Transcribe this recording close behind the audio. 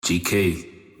GK,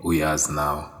 uyazi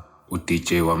now, uDJ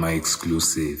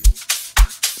wama-exclusive.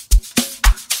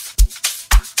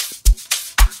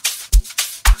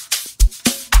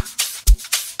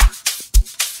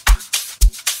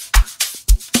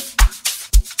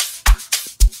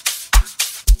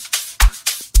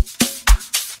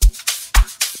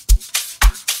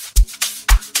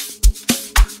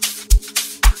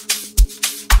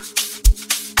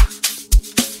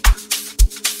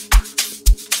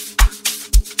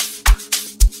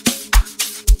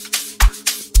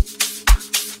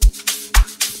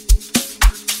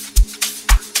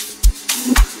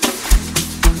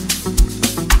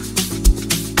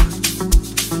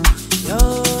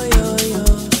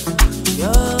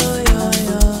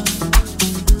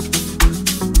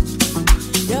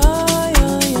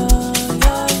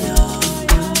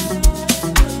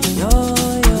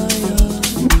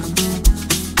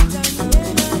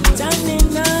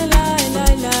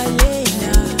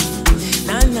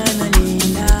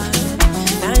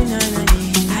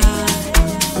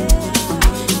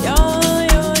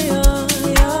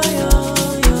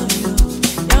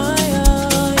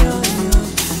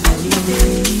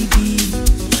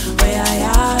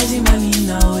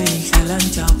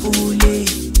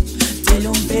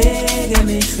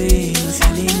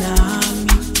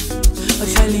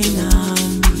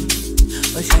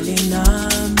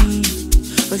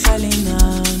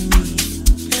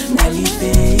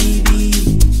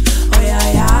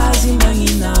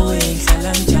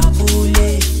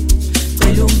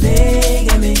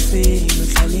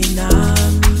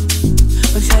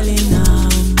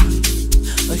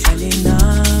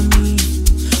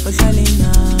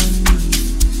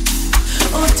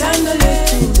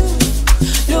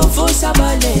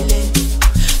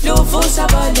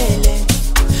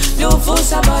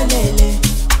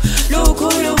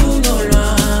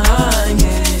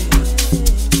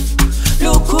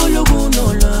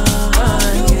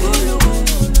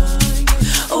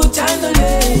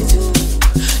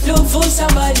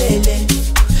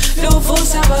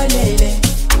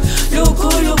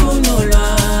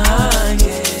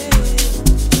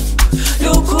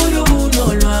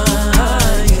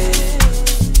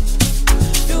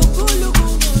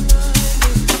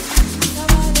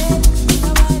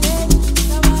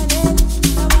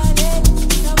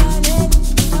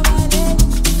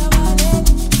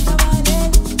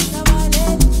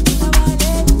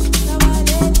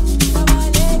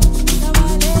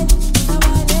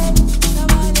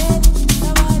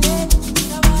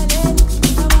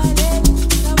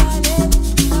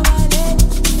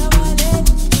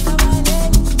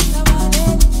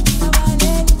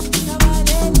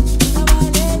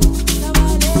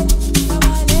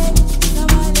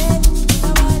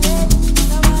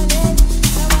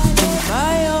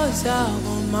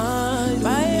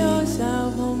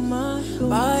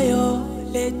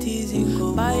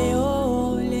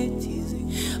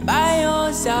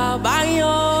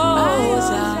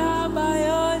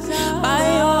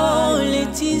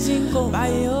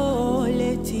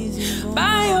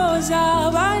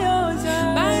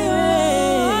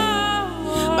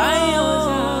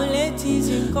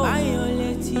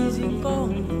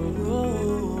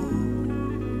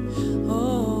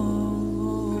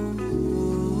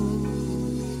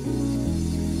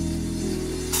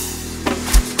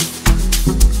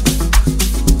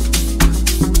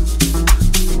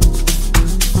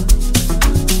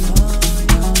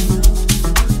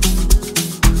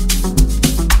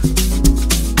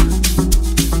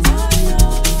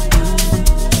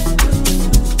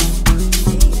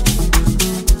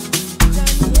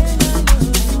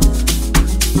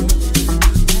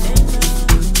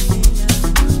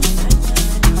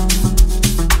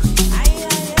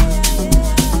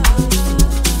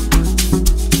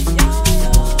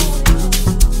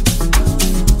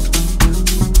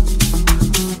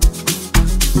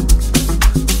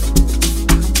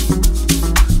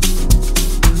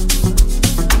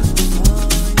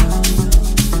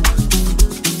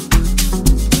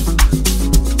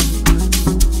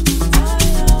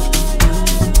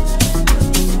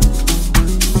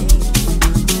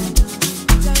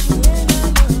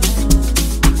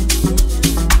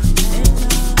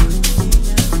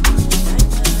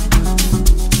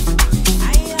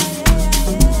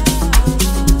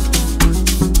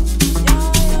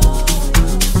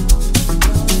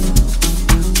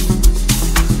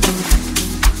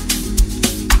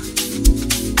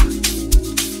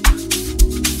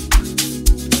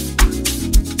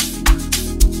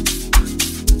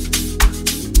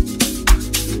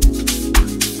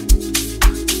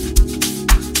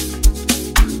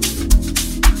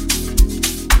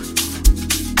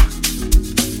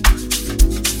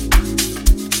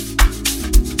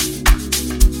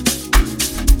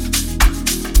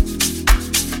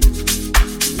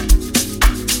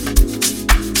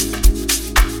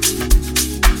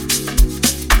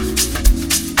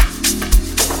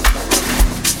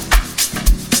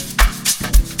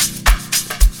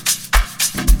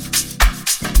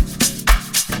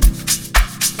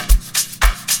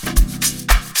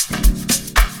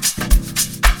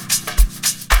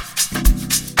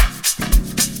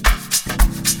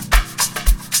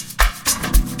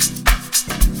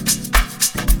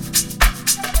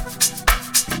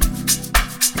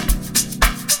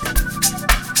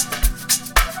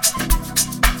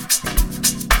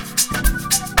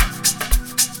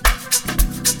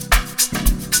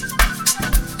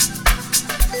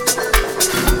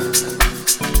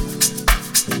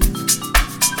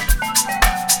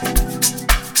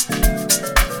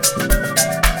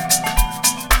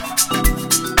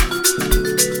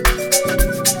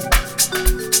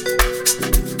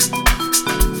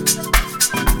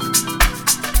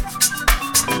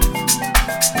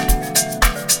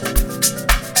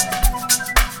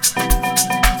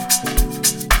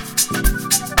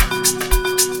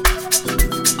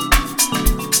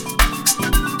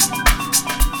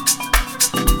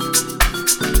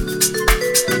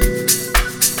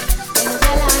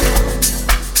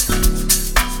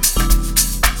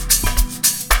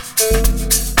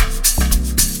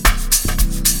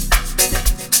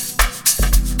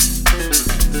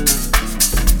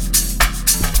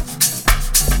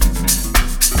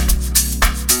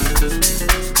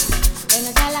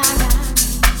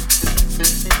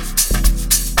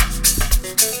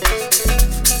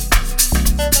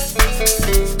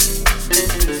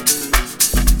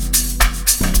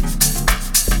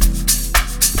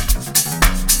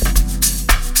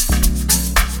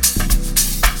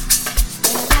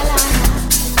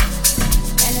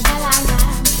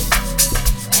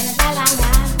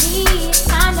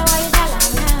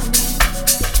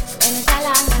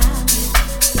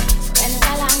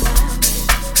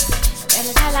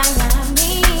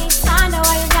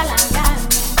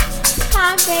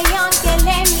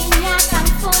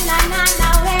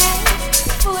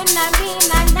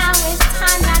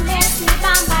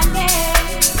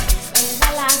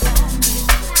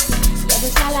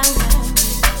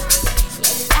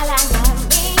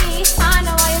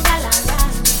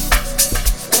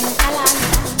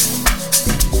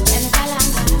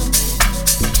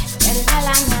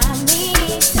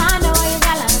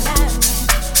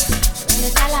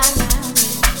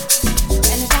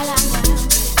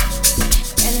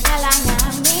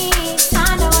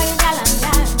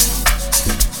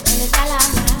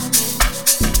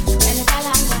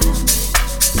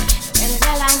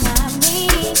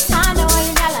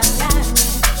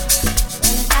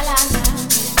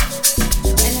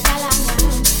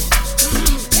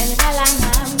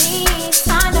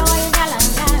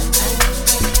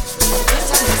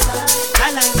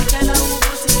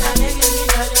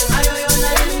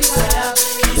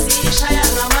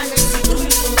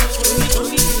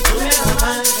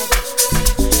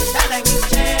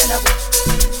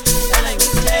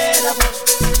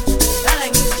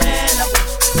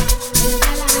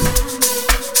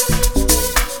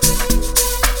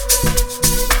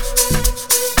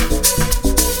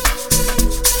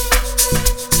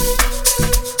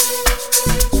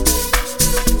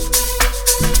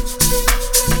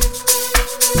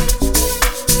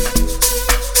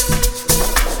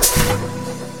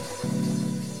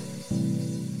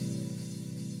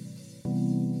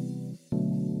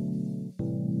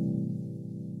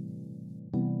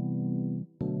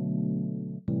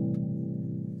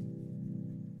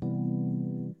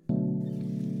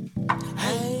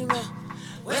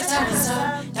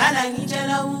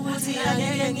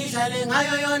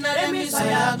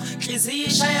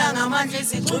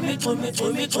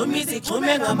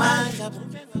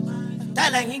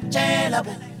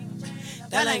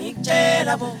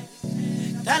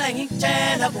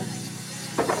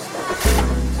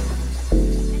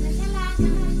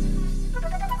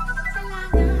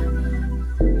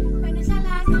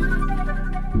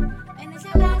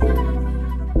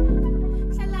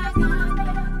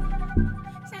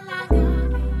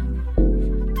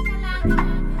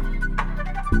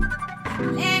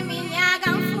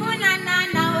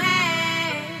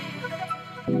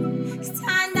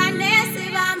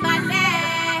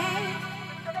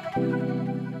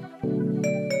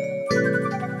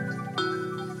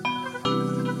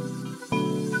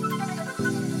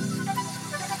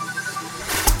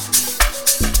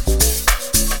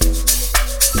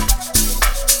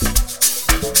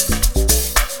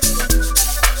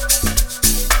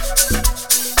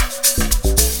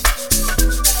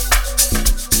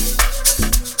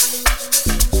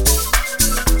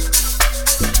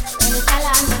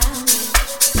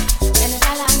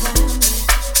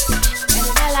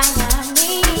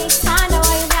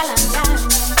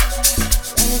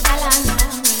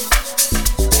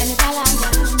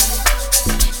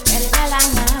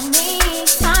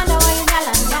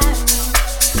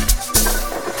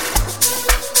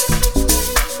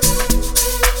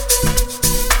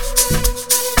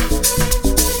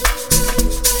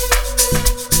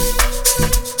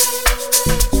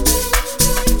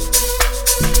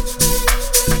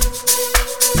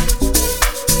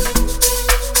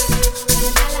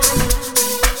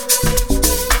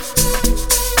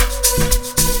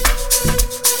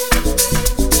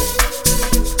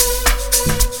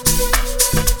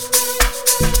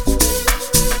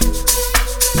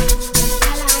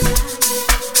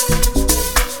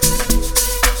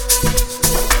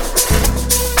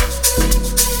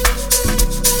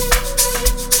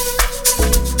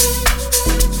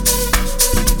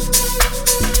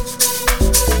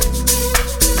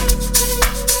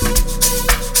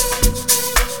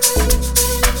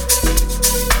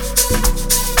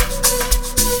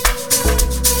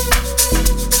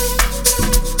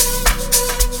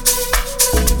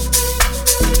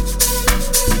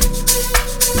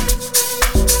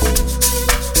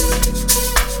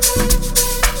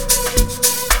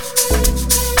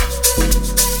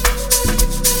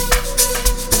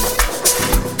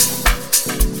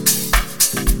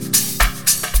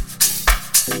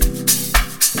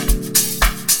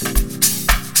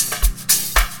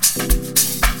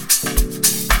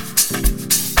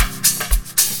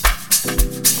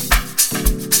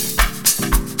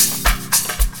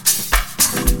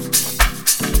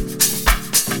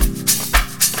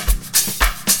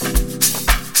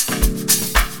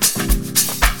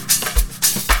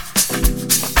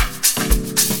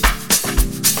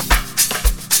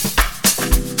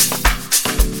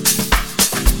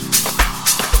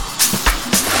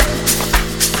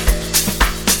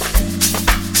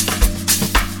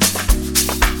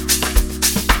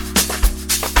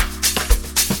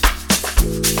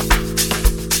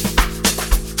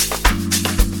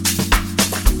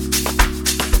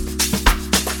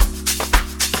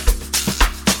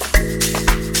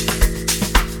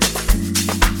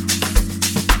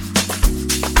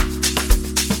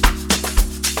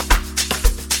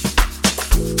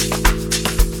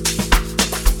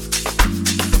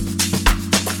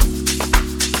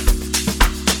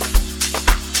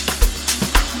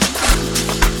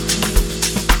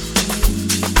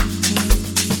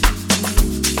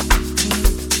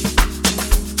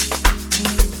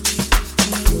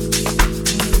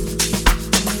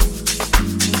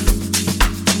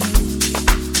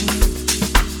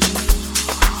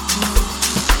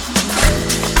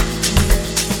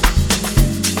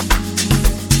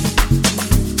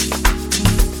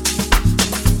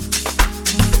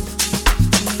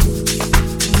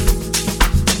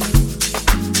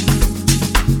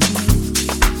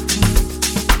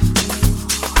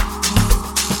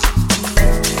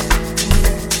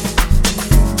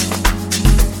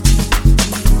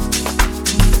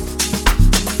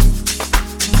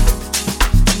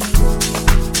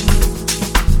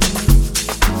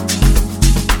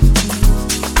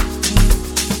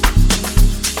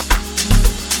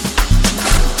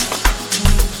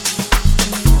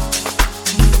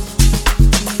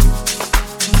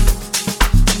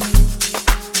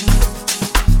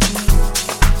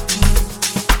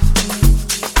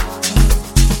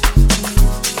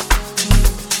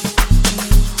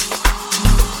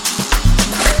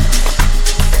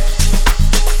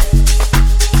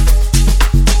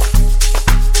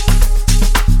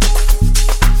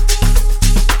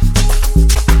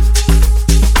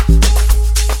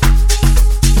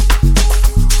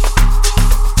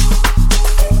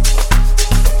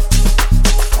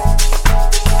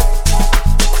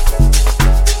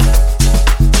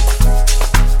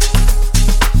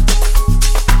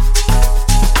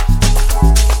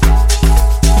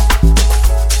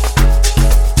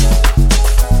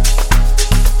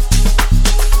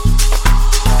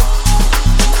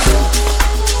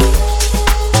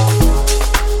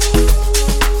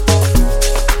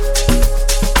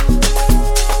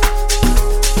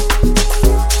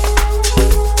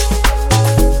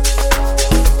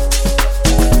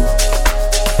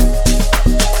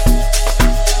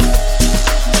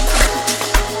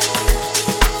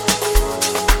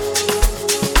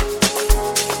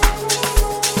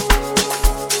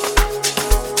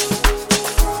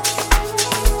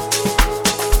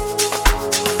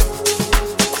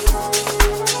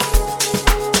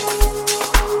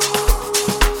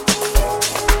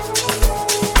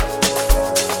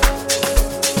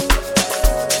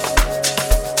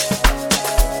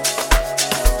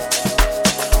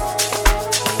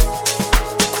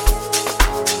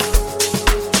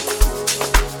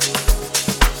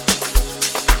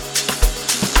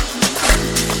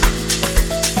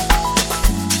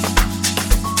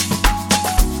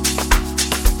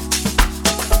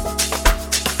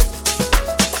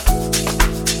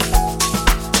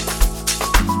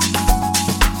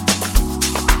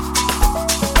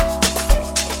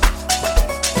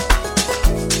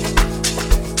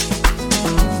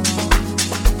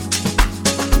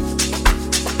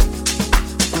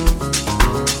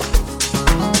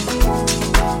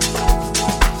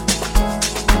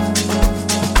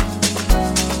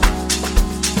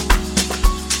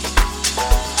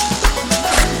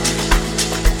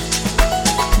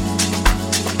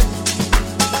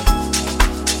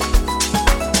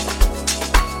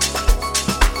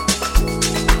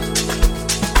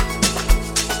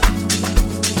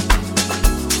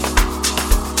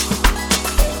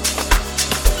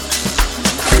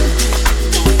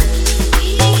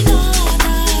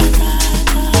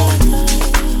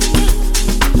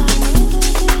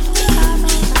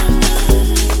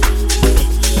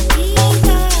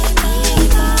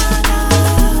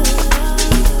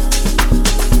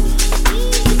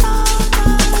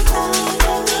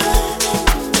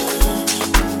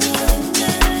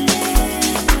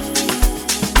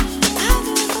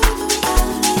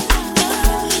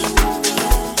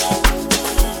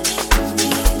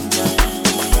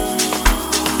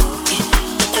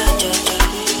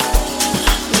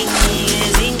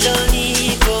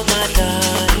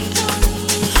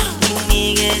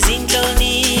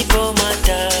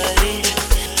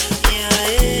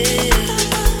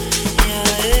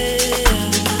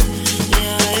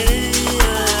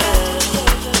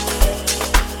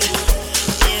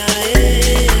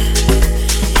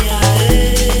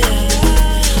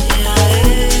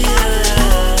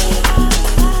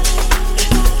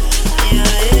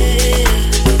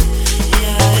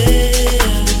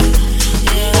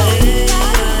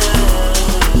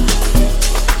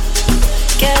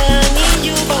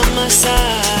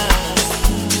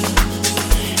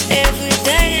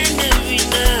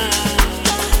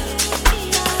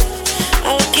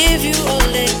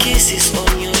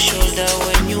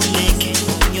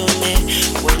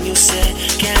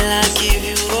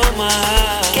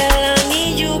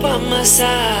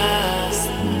 size.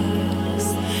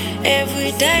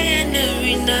 Every day and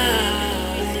every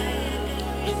night,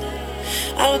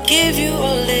 I'll give you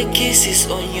all the kisses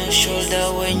on your shoulder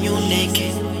when you're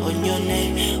naked, on your neck,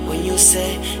 when you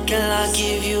say, girl, I'll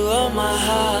give you all my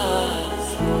heart.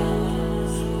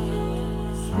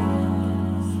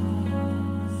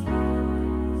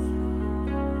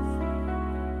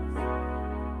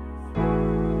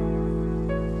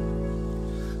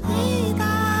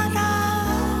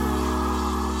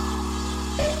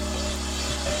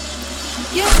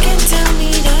 You can tell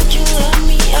me that you love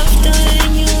me after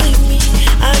then you leave me.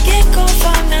 I get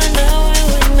confident now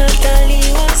when Natalie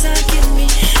was give me.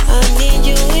 I need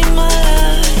you in my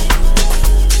life.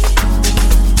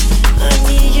 I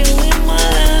need you in my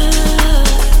life.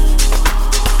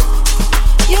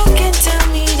 You can tell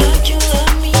me that you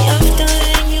love me after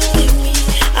then you leave me.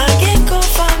 I get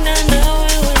confident now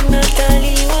when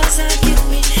Natalie was give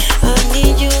me. I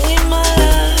need you in my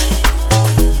life.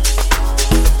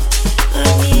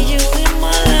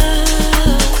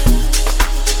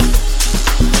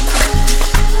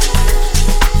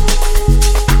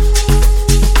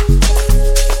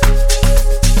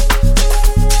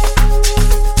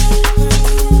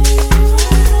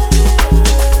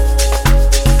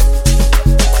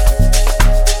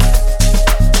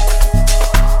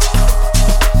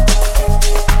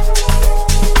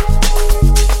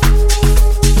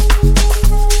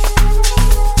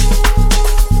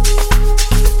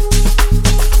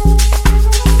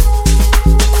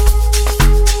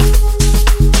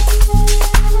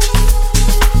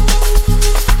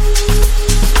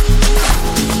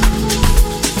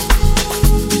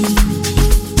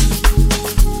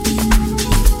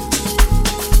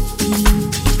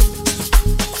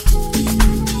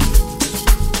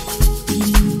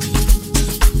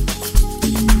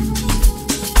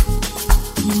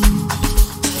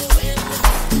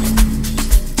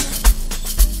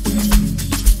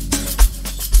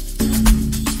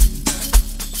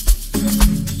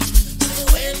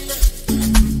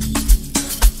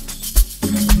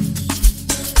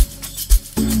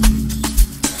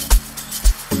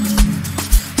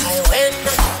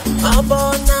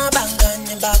 Mabona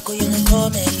bangane bakho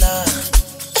yengikhomela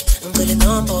ngicela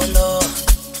inombolo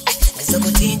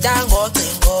ngizokuthinta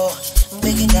ngocingo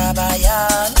ngibeke indaba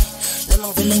yami noma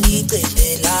ngivele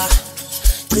ngicedela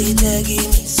chitheke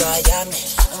imizwa yami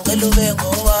ngicela ube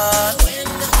ngowami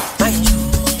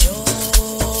manjunju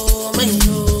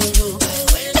manjunju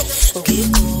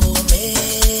ngikume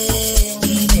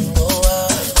ngibe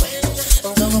ngowami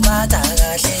ngizokuphatha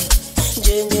kahle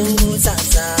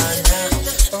njengenguthathana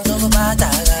ngizokuphatha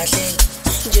kahle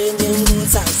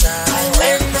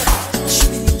njengenguthathana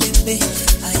shibidi pepe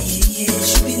ayeye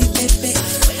shibidi pepe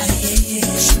ayeye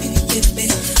shibidi pepe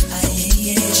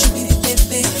ayeye shibidi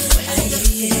pepe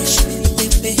ayeye shibidi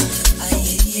pepe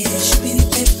ayeye shibidi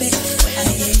pepe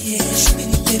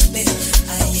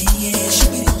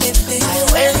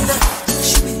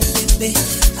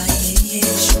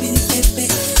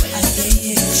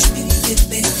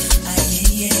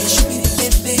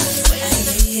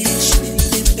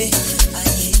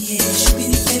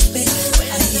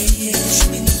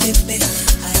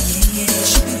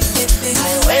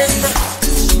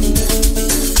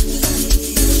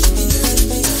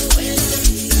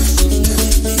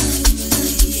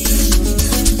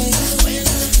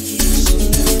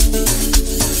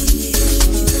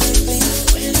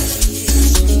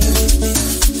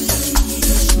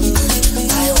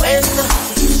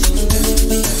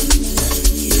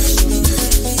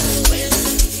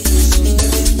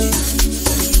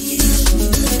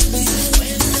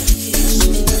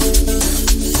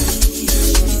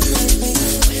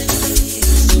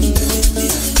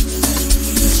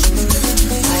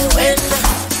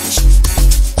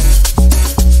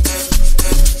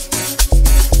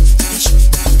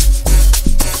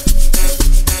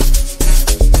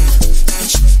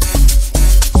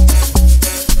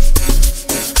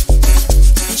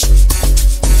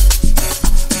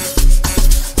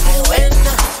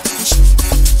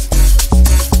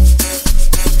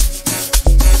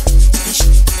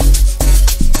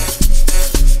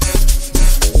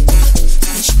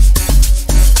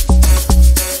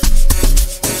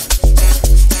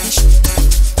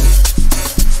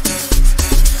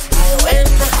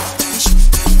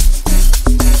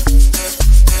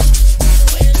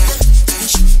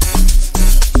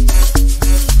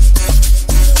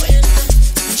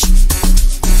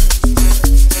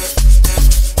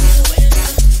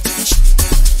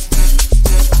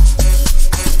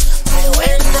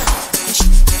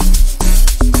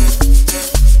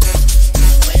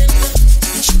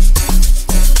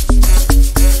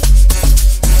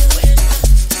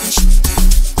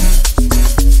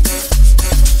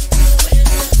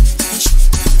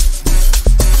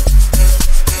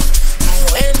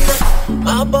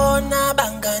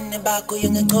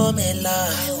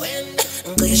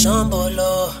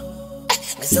inombolo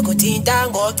ngizokuthinta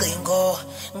ngocingo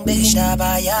ngibeke ishaba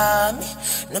yami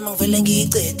noma ngivele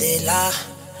ngicede la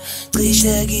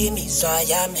cishe kimizwa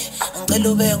yami ngicela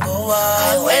ube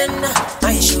ngowayi wena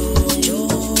mayishunju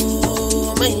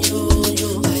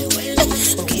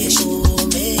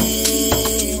ngishume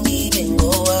ngibe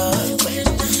ngowayi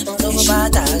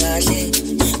ngizokubata kahle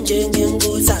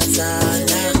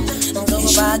njengenkuthazana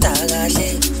ngizokubata kahle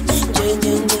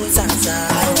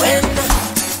njengenkuthazana wena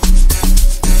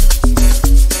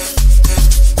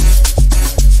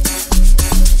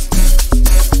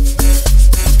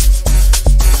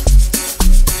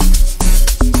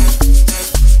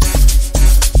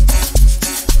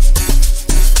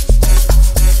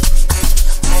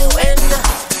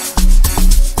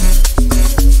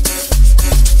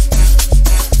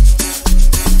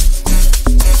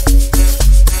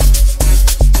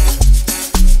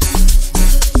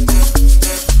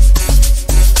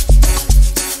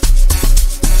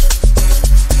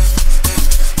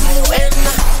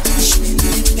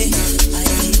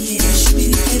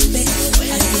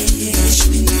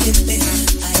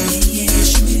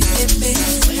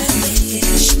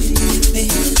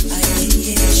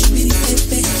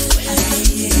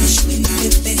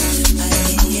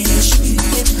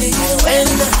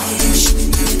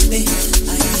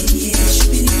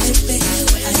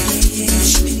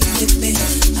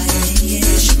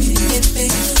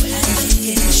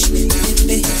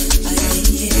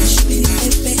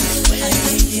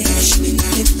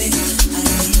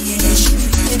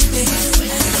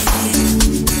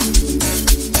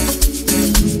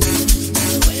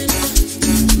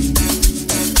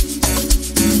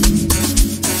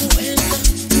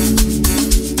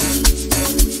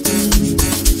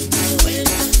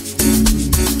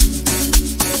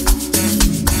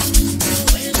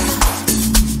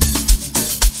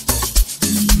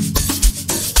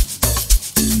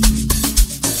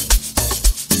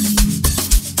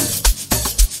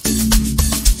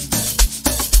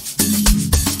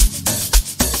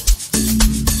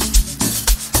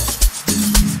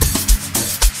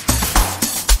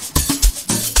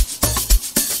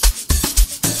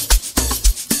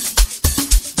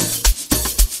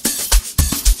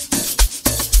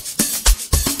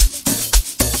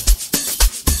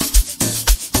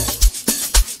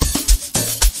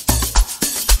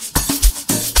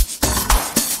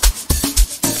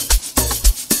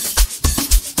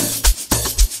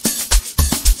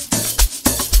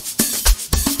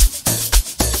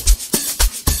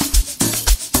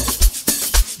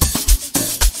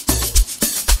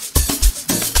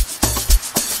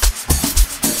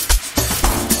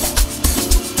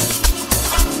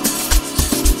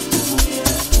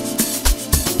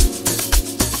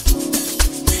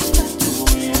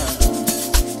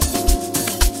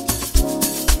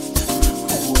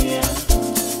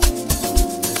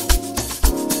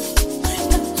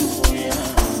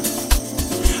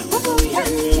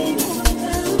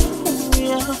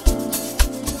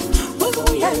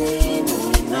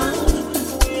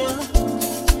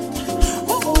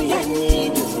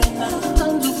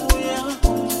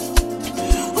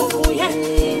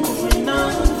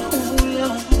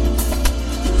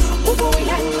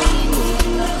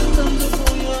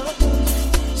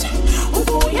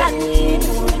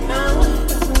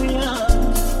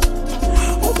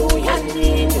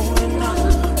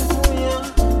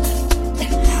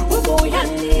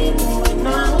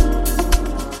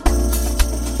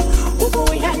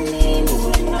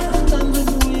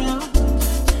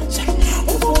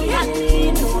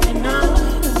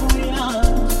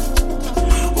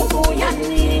Ubuya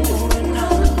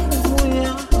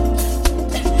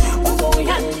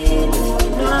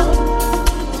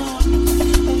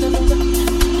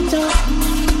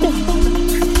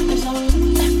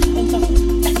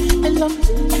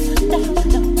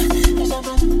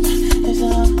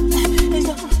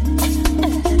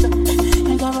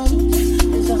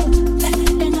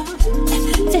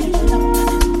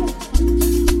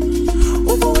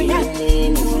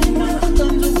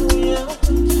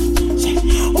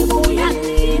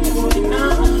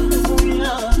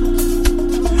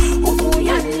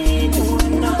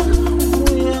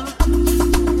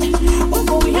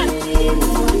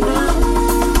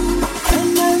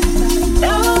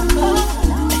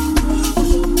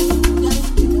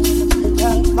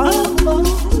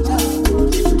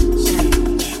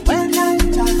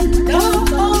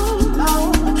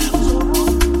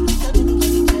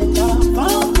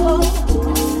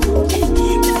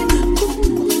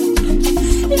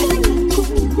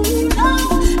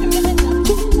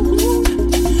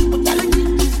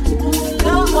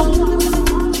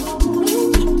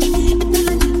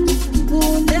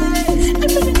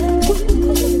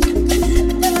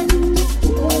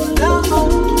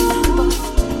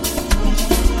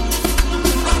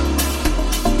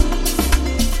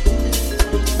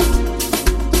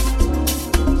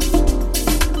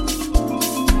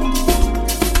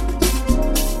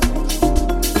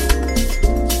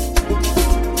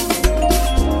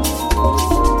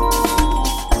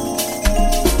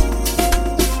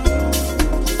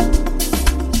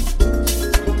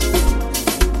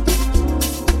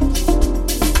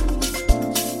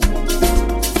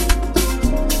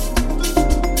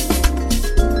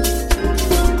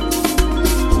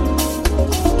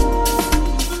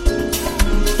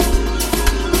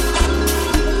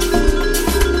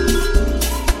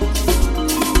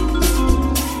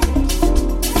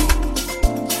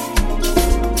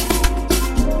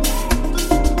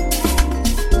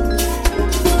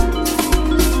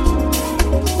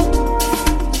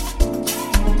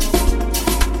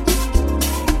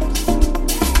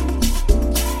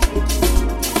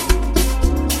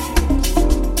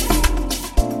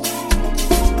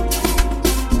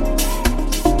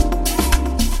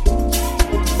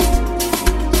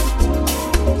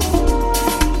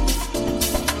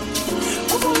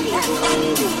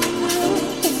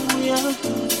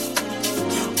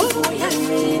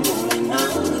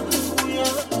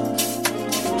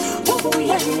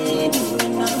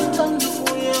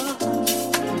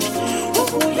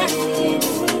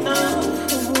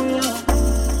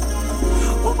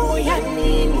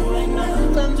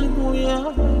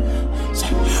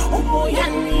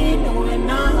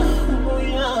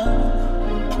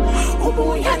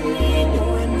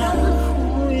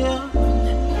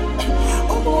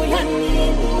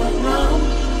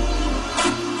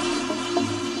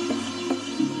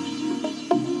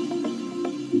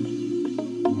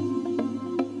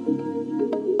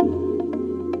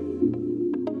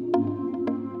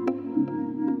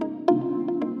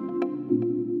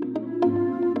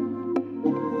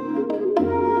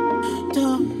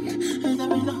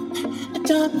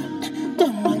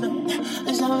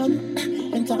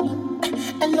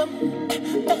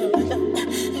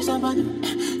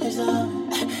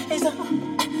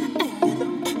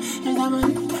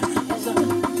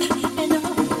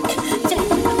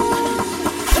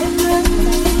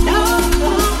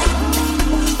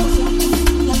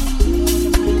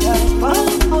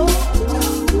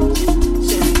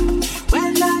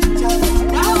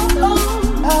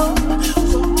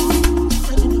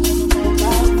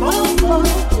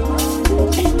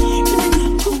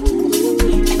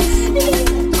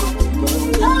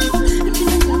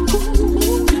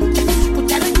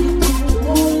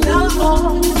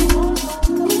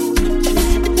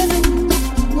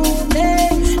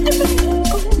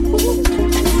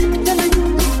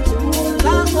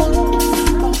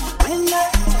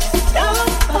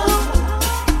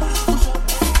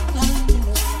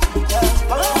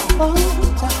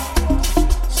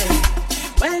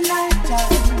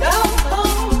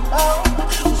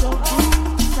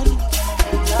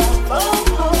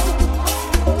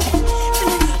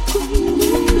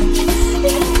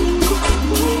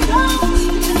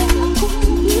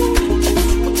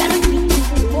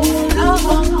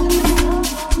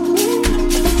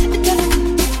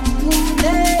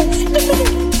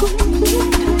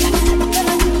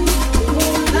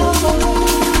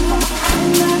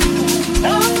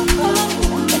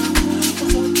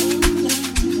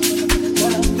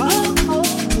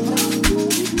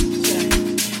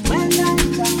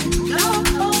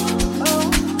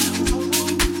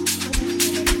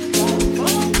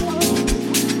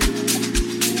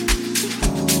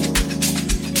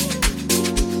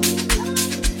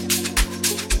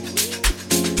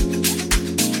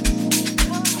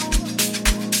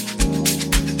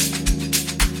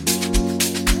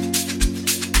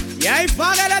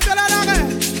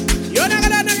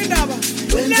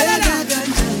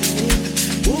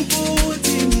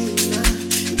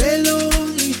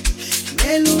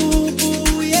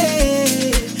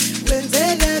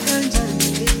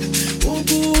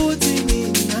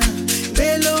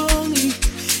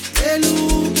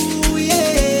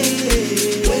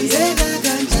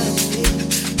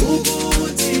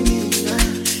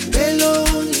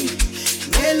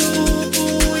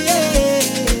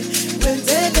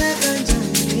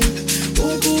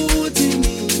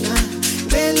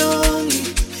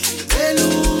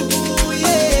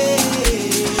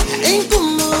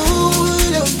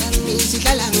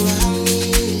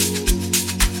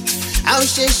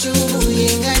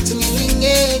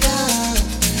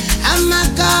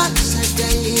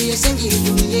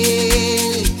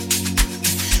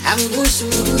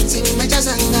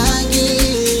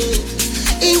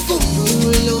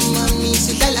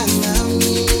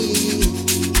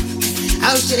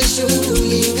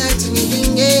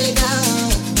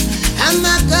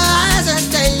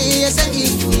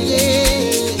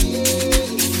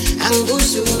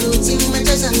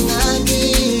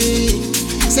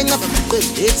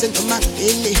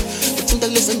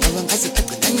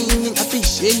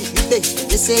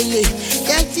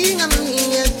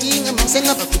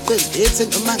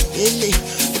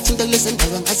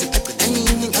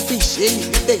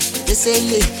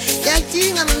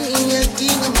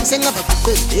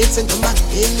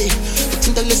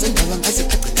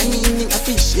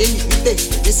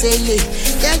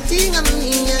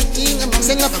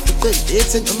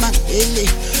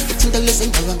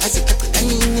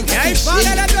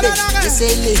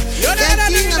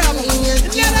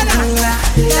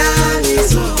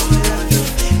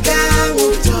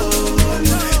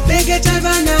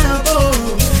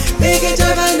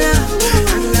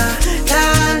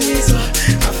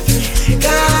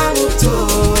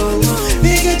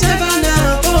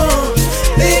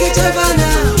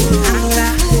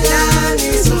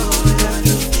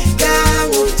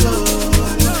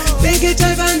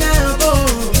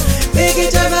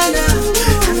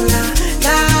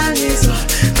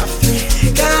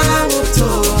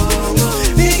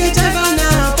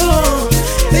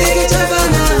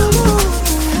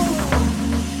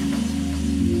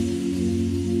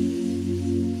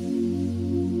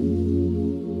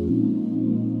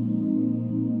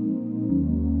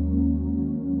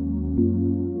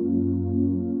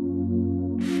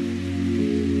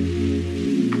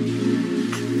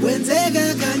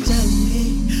Kwenzeka kanjani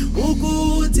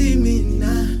ukuthi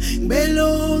mina ngibe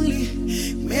lonely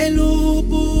kumele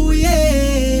ubuye?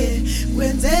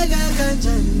 Kwenzeka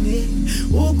kanjani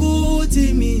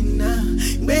ukuthi mina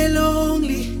ngibe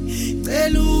lonely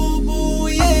cela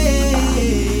ubuye?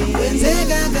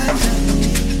 Kwenzeka kanjani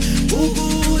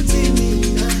ukuthi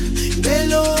mina ngibe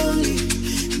lonely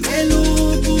kumele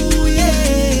ubuye?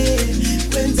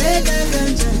 Kwenzeka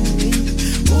kanjani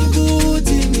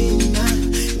ukuthi mina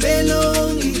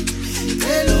belongi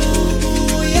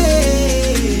belubuye?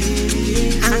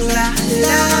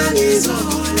 Angilalanga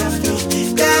izola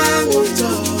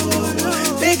kanguthola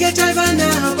beketshava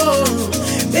nabo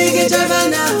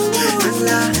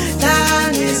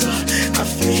angilalanga izola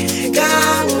afika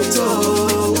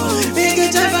nguthola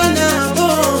beketshava nabo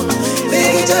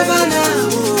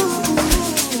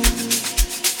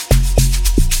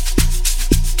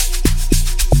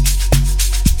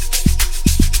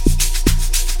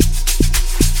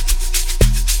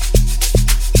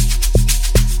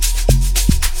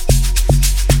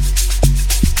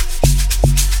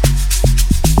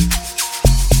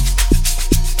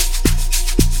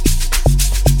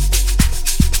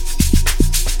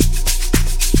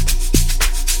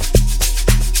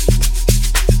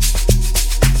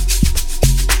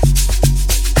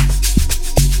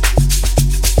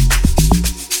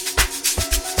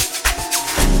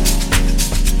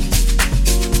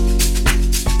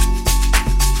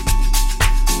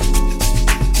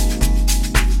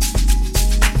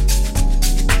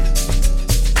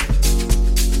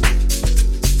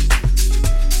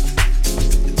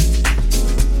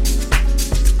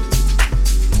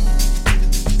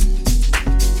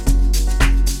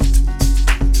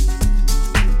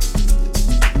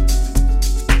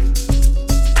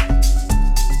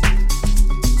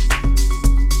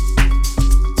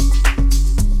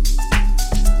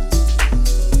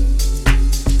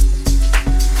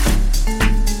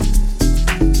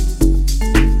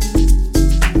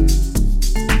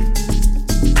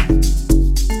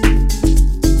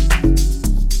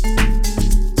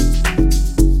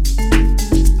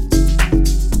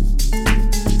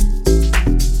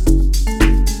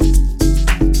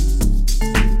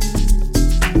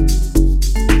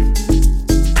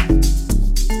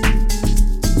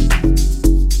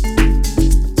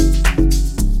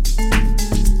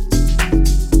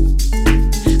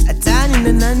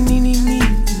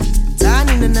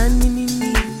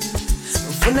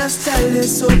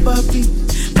so papi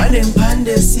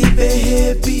banempande sibe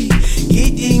happy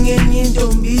ngidingenye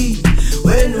intombi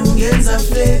wena ungenza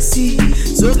flexi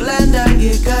zokulanda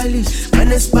ngekali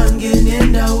banesibangene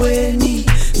endaweni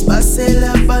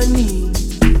sibasela bani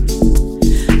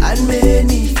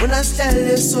anmeni funa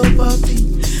sihlale so papi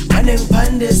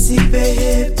banempande sibe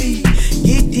happy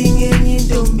ngidingenye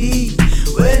intombi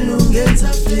wena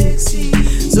ungenza flexi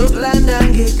zokulanda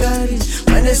ngekali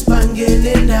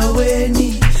banesibangene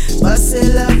endaweni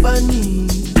basela bani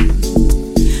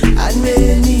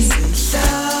anmeni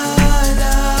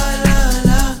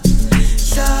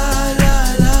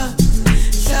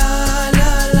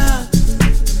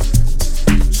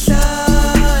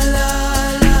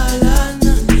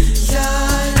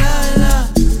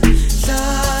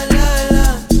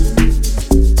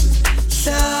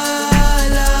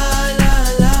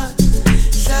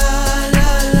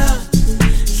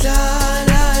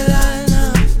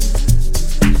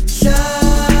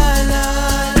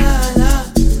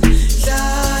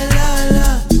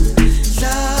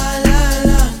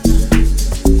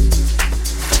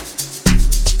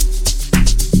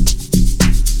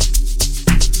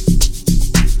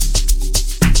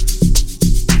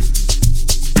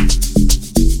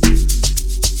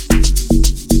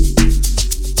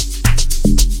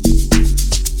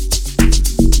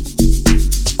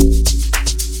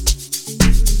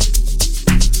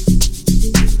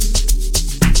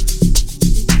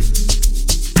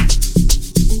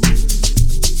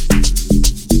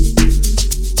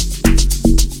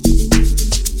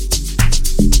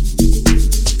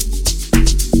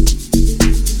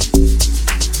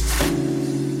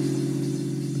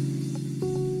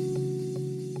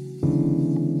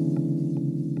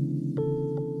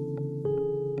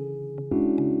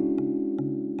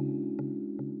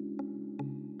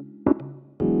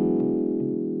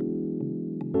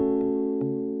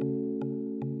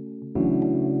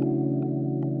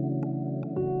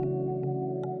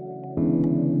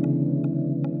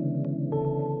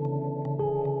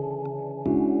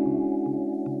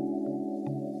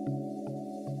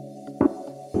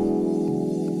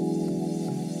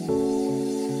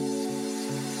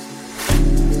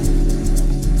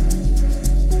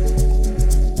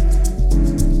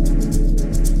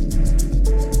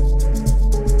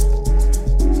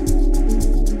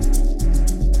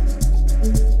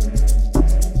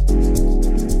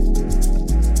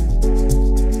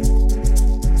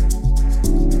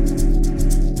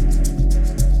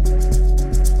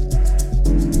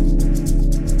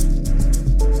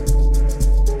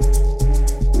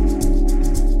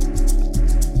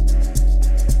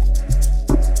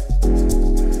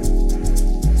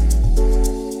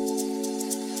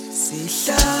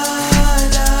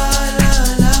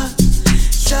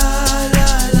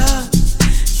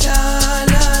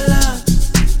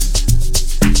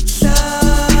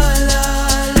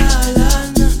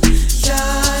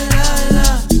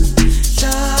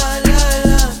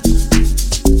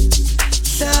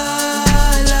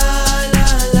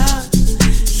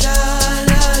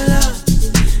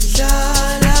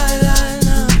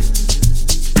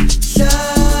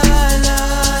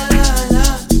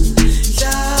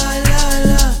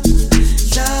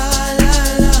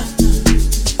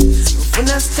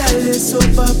So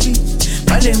papi,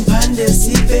 panempande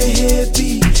sipe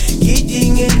happy.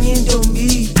 Giding enye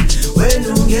ntombi,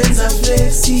 wena ungenza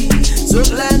flexi.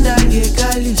 Zokulanda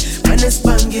ngekali,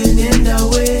 panesibangene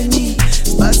endaweni.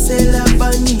 Sibasela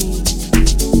pani,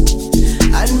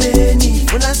 anmeni.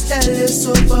 Funa style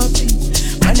so papi,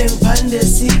 panempande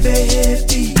sipe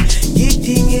happy.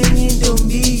 Giding enye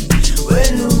ntombi,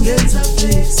 wena ungenza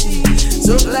flexi.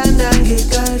 Zokulanda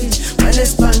ngekali,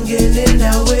 panesibangene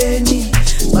endaweni.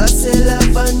 Basela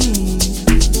pani,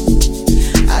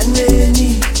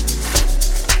 aneni.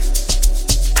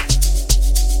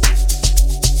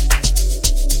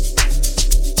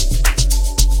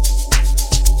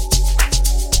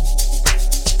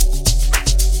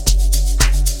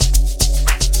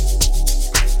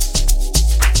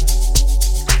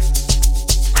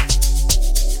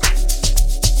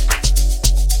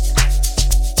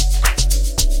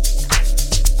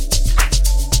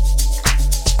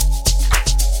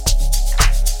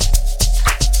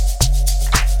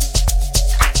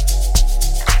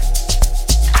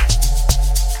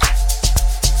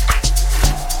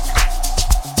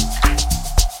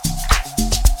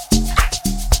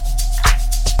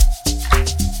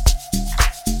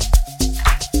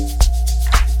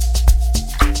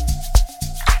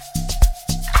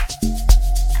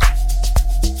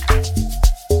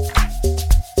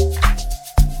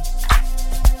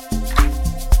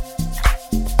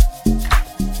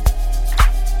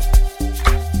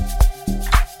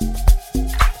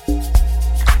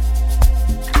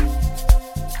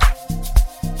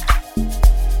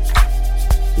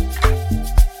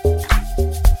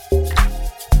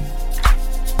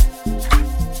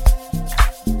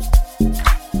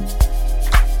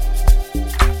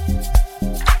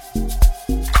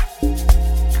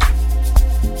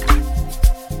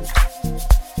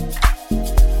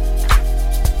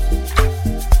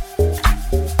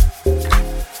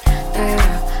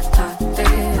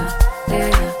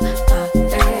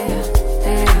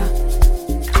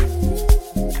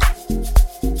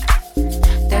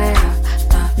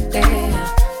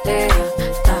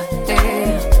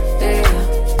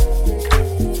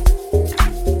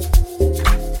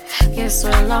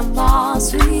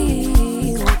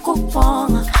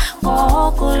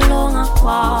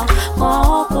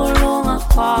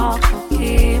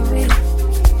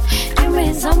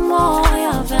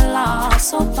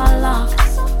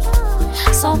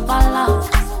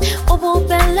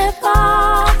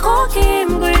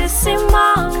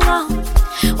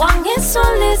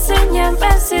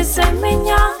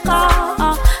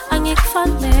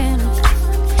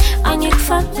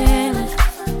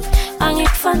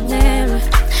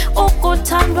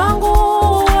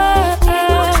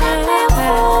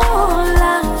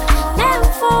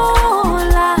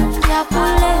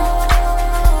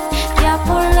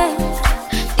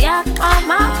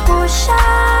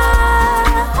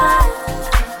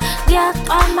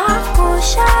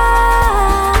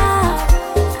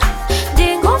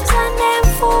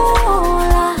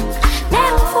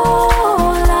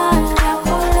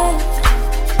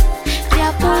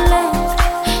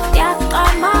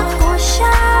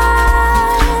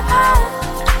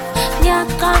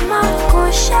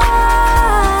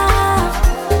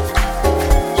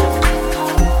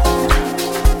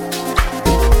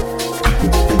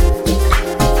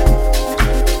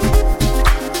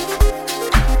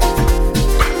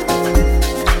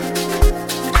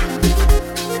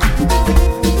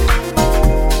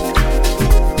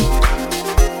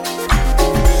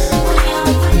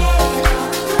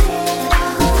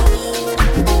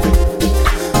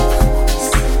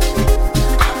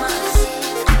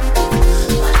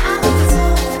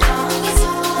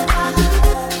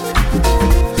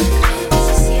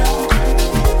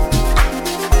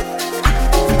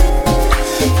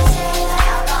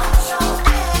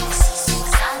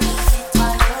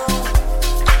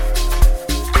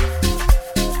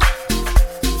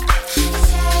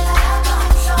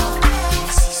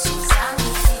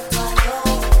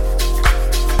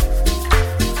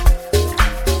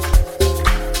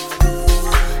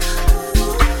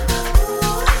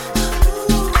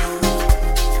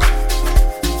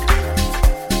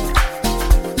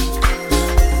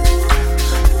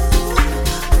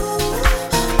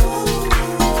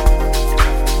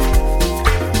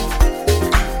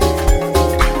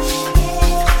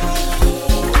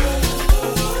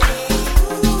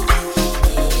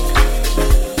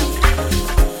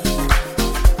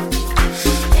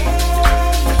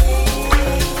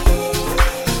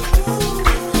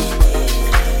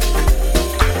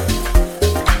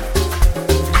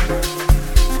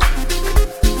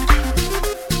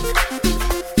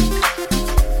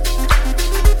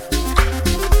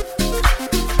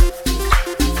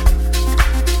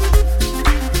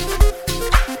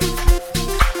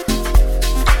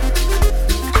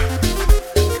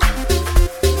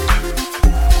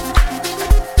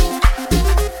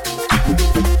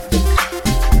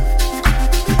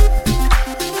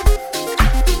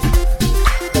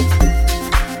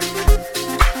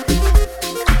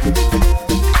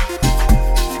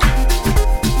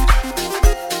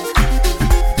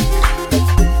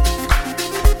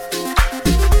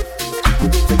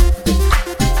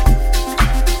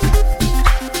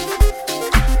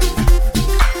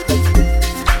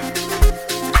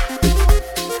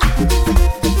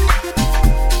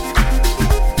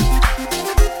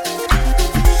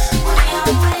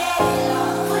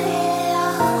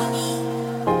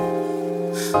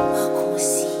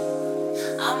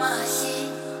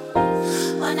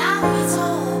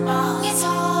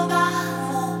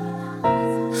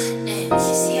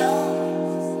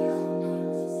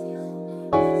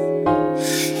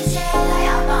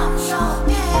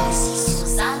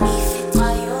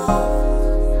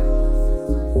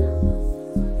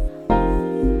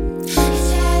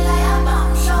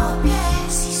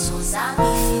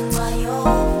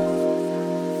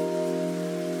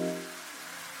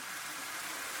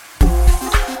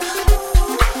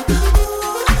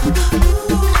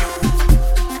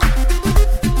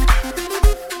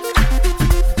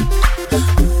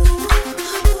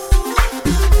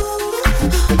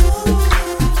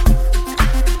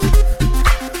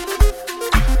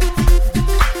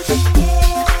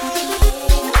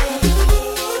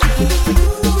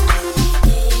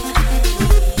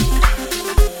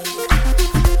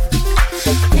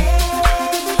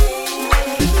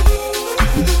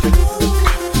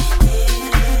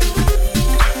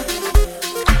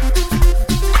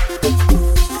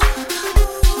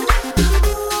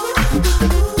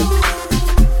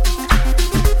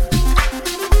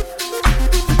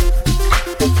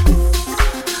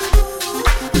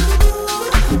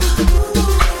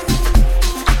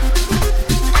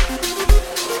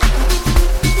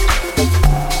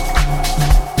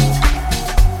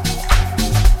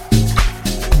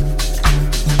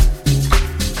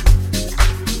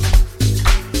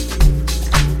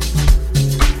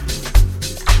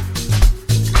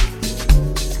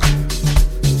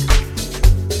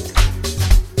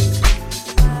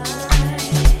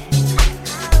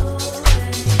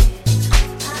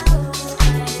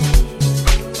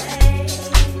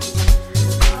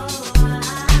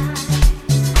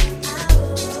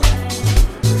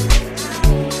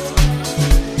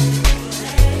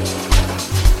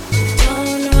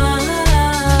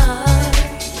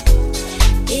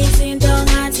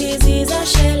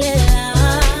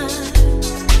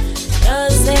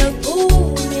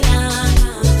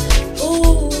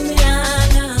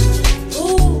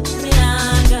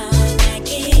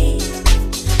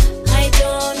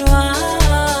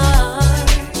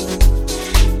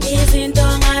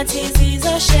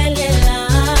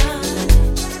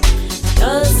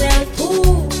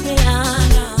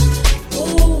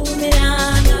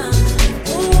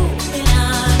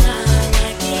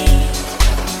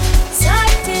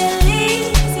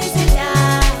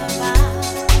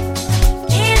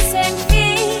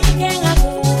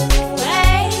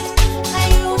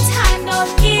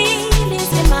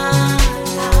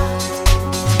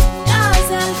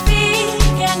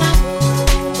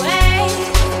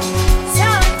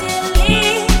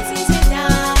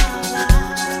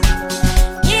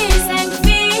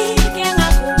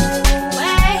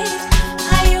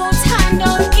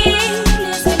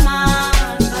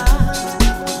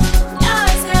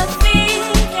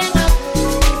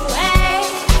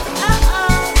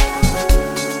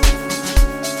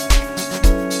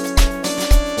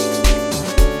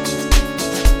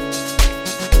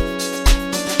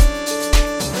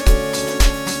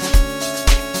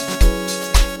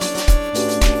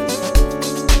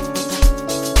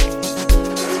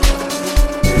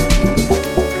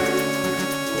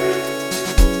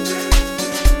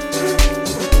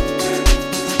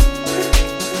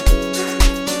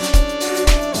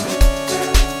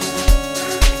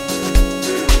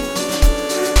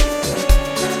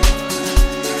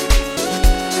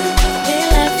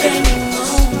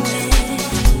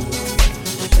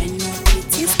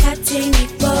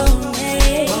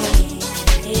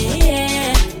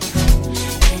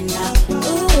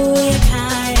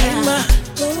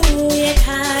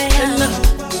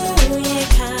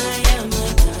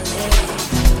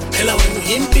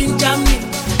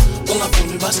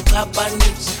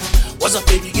 basixabanisa waza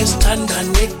baby ke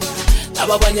sithandane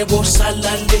ababanye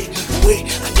bosalale we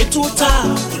angithi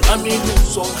uthando lwami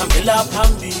luzongihambela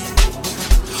phambili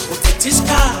uthethe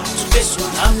isikhathi bese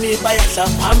nami bayadla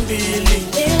phambili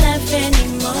life any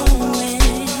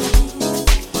moment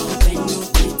when you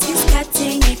get isikhathi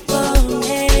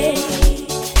ngibone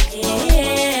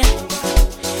yeah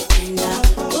and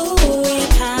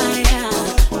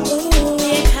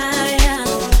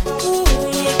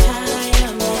ekhaya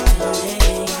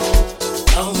mekale.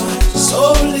 Now my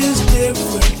soul is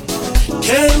different,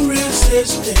 can't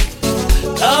resist it.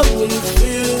 Got me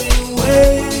feeling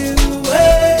way.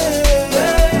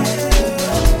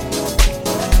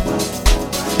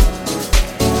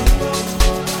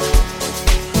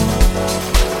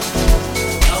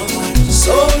 Now my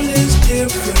soul is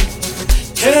different,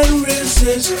 can't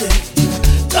resist it.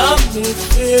 Got me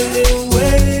feeling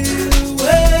way.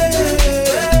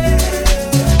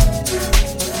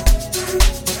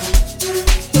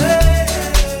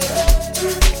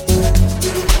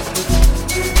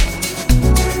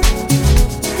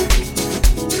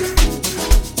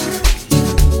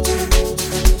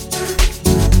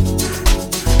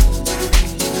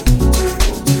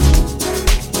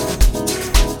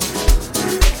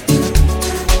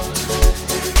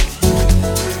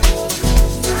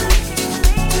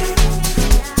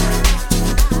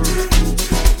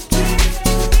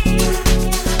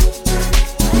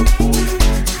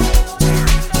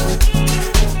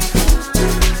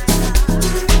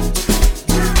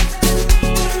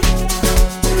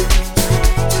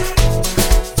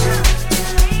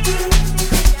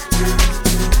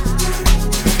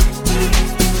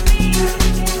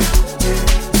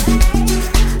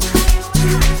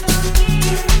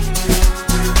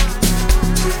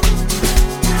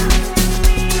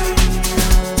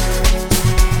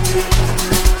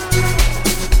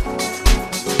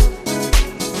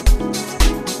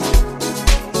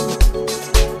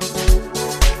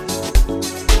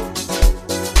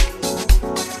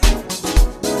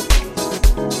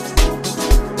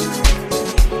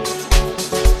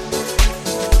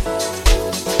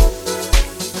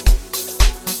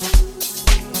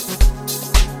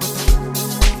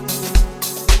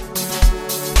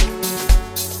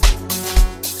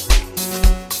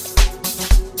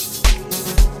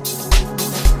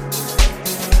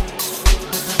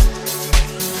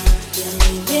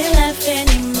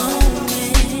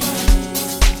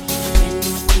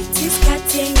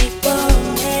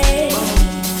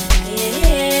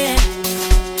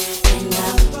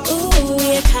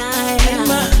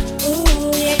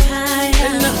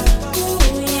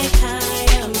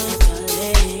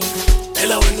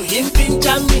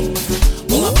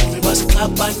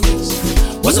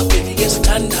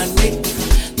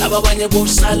 Abanye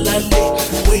bosalale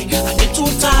we angithi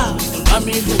uthando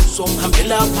lwami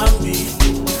luzongihambela phambili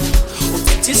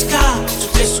uthethe isikhathi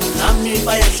bese nami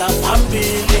bayadla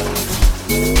phambili.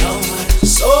 Now my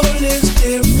soul is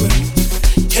different,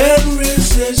 can't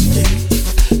resist it.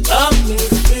 Got me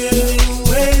feeling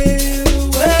way.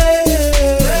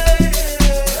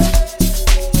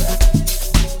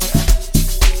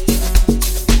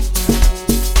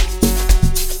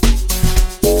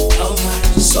 Now my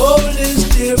soul is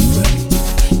different,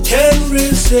 can't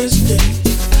resist it.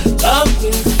 Got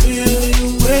me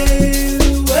feeling way.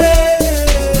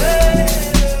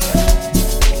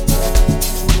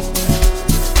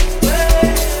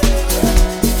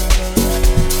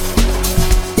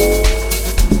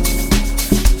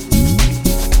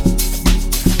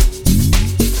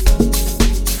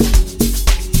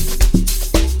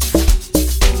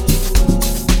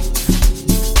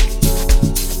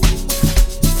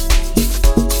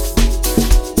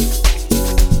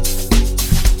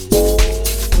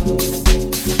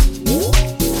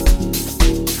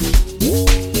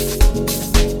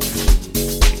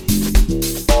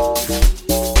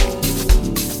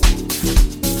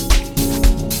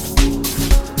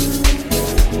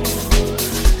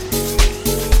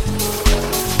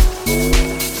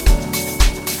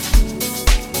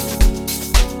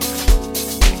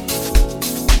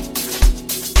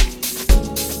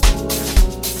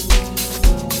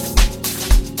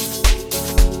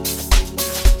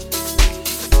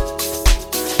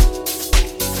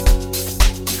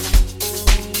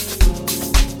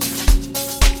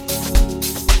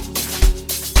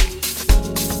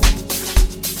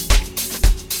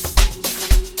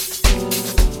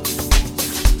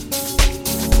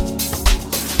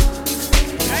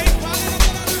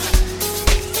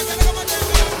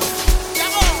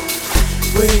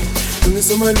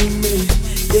 Malume,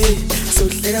 so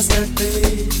hleka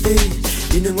singaqede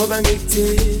yini ngoba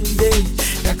ngikuthembe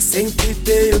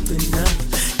ngakusengikhiphe yogcina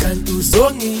kanti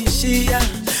uzongishiya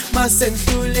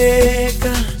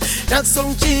masengihluleka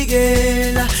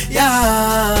nakusongijikela ya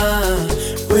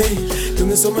we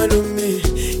lungiso malume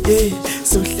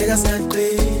sohleka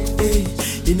singaqedi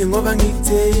yini ngoba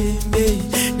ngikuthembe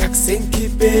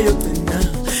nakusengikhiphe yogcina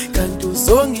kanti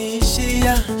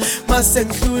uzongishiya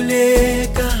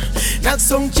masengihluleka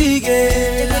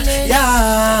nakusongijikela ya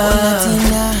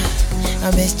Thina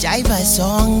abesijayiva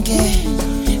sonke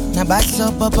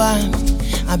nabahlobo bami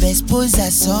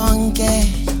abesiphuza sonke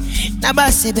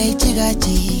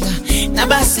nabasebejikajika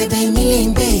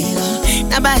nabasebemilimbeka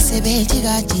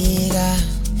nabasebejikajika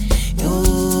yo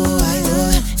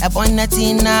yabona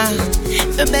thina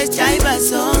abesijayiva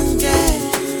sonke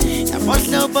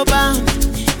nabahlobo bami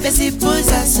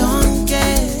besiphuza sonke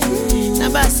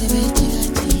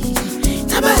nabasebejikajika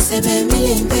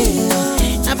nabasebemilimbeka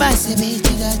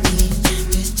nabasebejikajika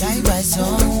besijaiva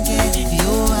sonke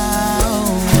yo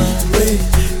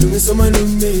lungiso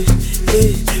malume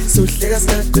sohleka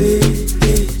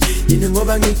singaqedi yini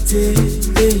ngoba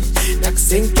ngikuthembe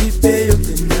nakusengikhiphe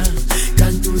yogcina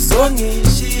kanti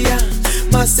uzongishiya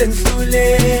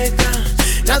masengihluleka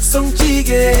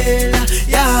nakusongijikela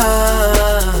ya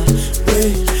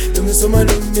lungiso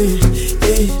malume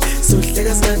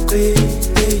sohleka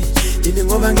singaqedi yini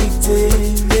ngoba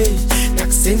ngikuthembe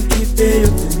nakusengikhiphe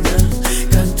yogcina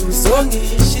kanti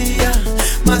uzongishiya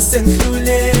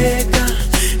masengihluleka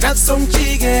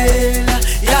nakusongijikela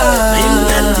ya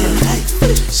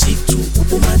Situ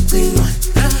upumaqina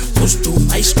Gusto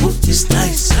mais good is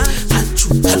nice Athu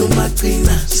phalo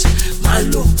maqina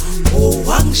Malo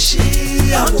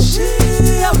owangishiya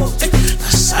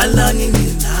Asalani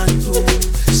nginanto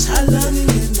Salani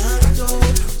nginanto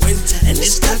Winter and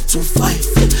it's got to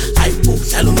 5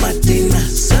 Ayibudlala umadina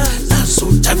Naso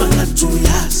taba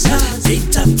ngatuyas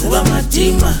Data kuba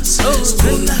madima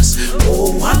Spooners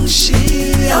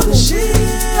owangishiya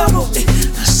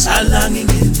Salani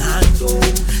nginanto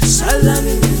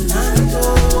Salani nginanto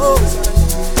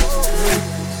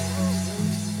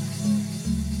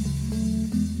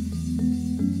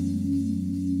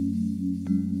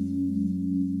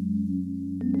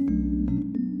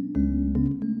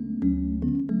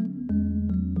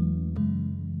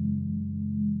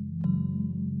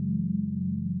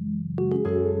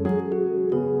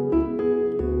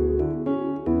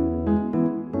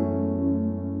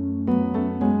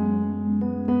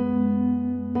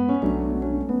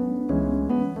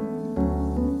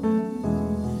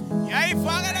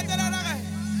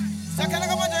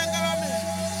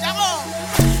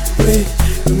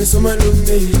lungiso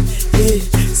malume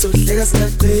sohleka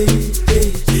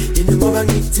singaqedi yini ngoba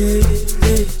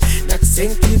ngikuthembe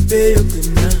nakusengikhiphe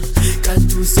yogcina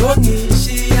kanti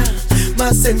uzongishiya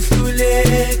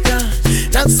masengihluleka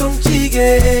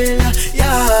nakusongijikela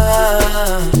ya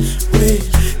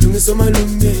lungiso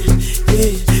malume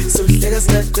sohleka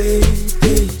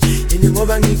singaqedi yini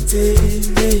ngoba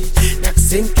ngikuthembe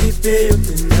nakusengikhiphe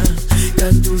yogcina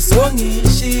kanti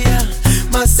uzongishiya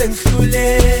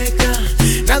masengihluleka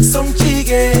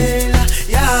nakusongijikela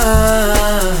ya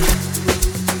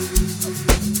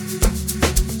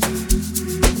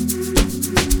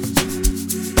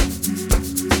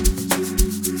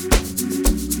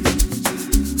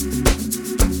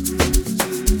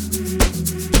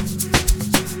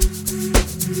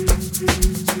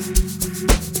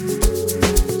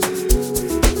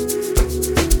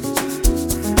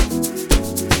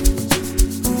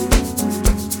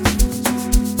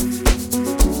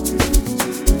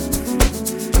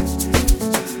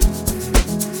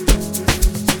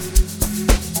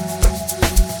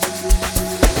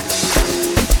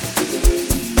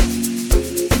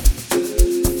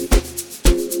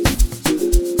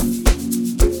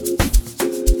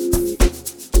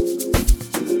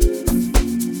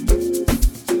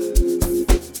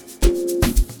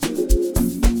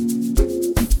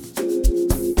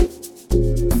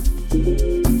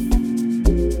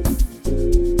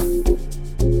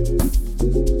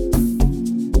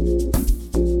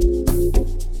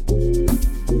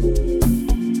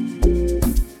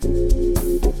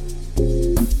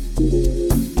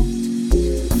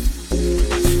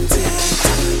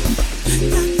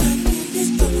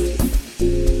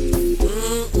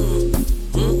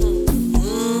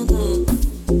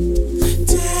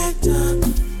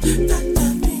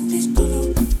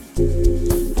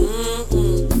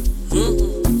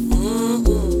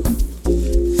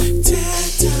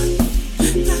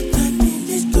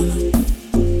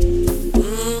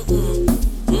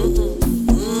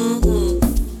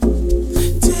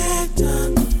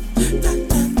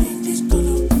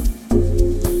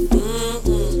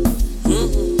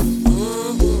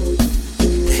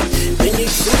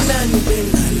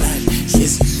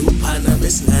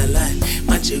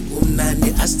manje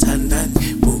kumnandi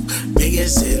asithandani bo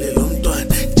bekezele lo mntwana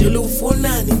tshela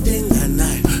ufunani into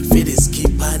enganayo vele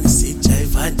sikhiphani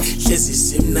sijayivani hlezi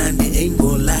simnandi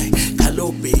engolayo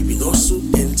hello baby no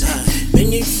suit and tie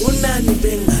bengifunani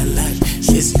bengalali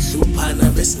hlezi hluphana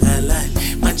besingalali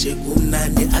manje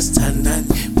kumnandi asithandani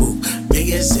bo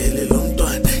bekezele lo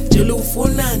mntwana tshela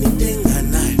ufunani into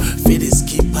enganayo vele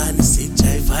sikhiphani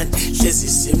sijayivani hlezi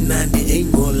simnandi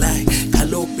engolayo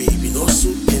hello baby no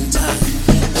suit and tie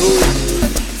oh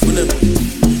funa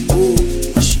oh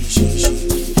she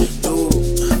no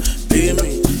baby me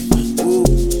oh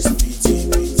speedy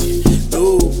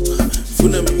no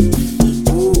funa me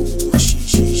oh she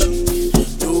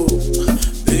no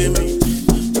baby me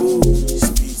oh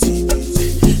speedy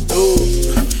no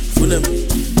funa me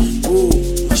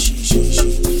oh she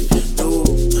no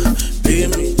baby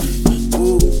me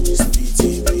oh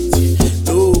speedy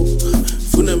no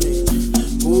funa me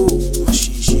oh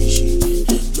she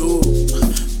no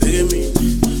baby me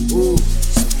oh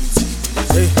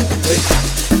speedy hey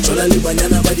chola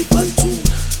libanyana badi pantu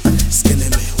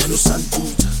skeneme wenu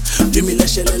santuta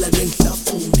bimilashelela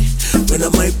ngenhlafune wena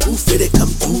mayipufe de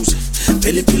kamduze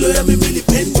phela impilo yami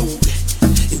miliphenduke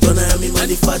intwana yami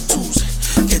mali fatuze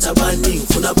khetha abaningi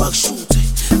ufuna bakushuthe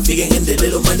fike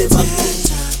ngendelelo manje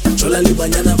bakutha chola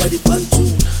libanyana badi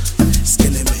pantu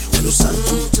skeneme wenu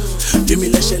santuta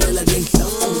bimilashelela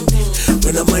ngenhlafune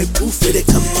wena mayipufe de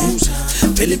kamduze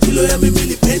phela impilo yami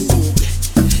miliphenduke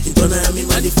intwana yami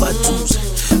mali fatuze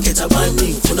khetha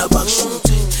abaningi ufuna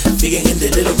bakushuthe fike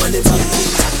ngendelelo manje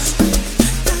bakutha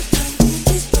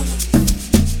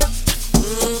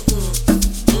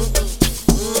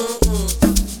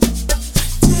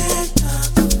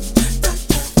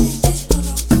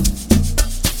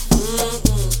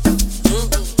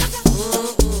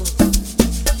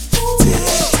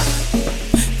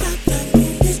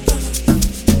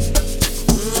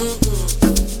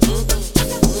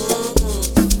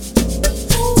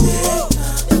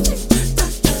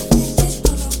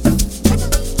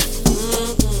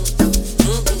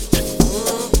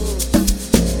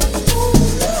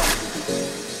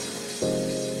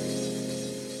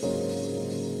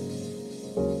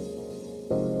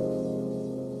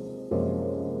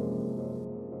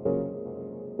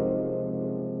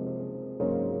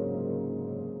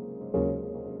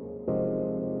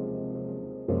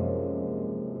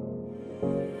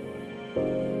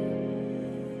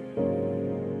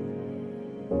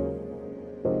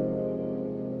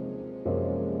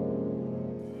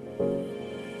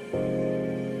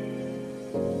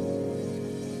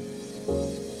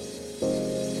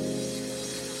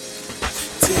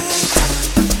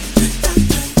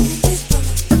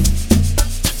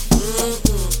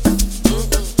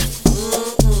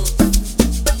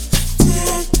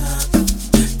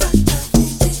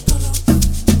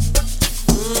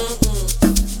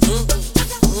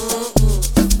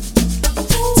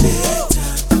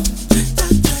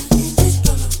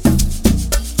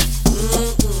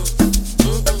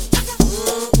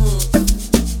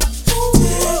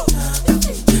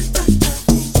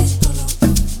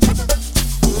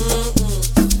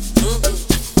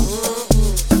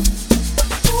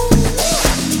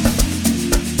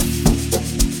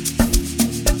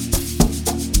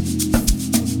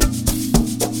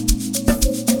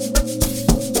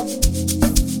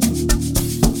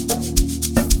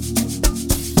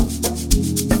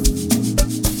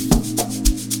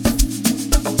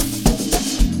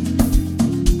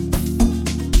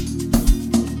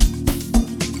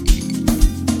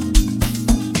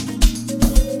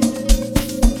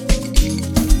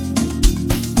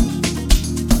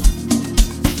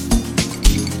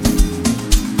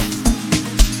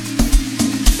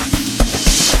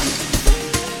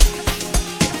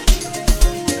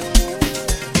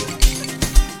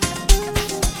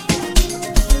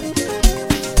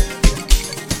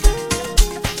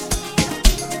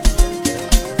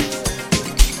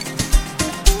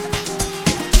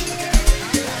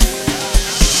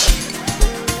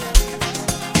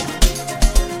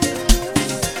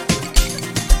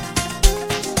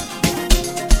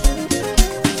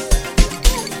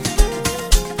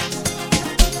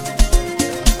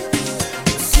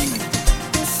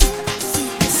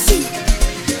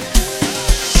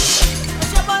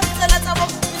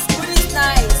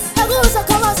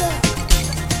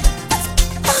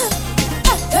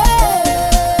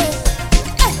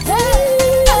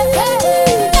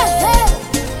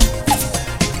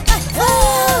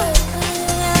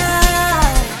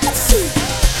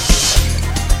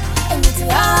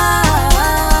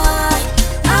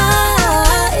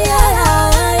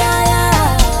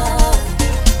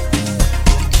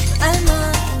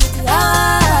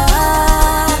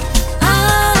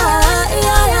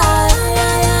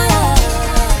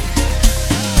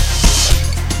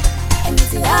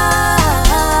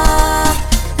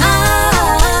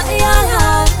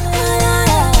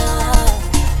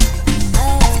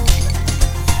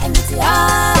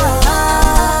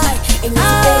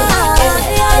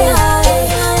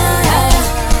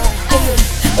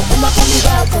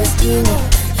destino.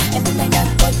 And then I got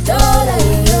toda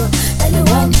yo.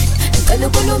 Dalawang, ang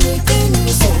kalukulo may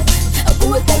kiniso.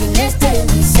 Ako at tayo nesta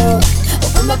yung iso. O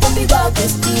kumapambiba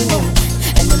destino.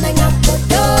 And then I got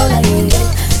toda yo.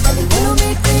 Dalawang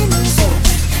may kiniso.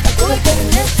 Ako at tayo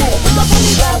nesta yung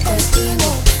kumapambiba destino.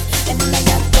 And then I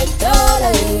got toda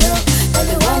yo.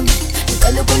 Dalawang, ang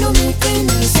kalukulo may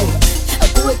kiniso.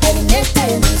 Ako at tayo nesta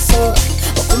yung iso.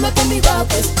 O kumapambiba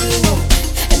destino.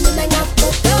 And then I got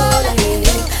toda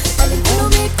yo.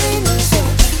 Dalawang may kiniso.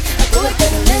 Ako at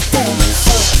tayo nesta yung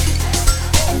iso.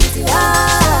 And if you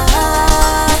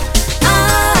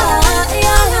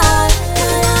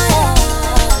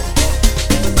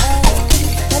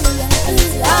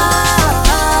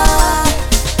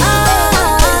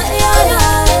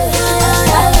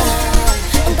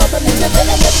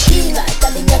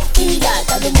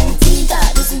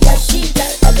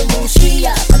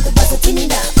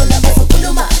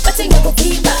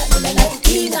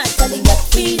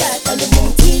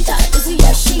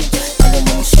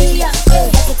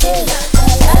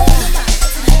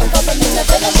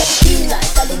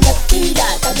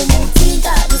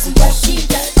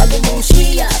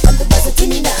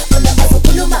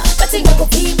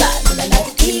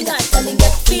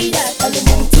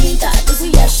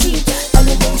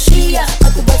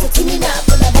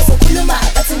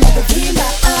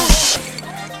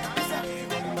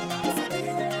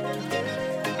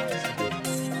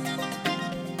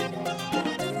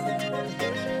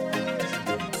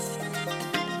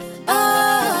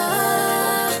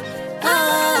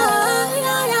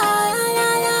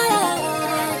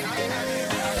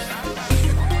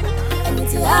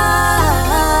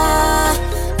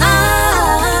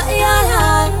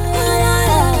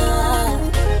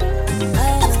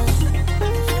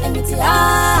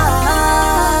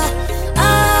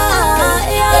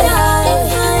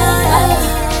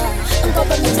Ang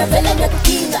kapamilya, pala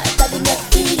na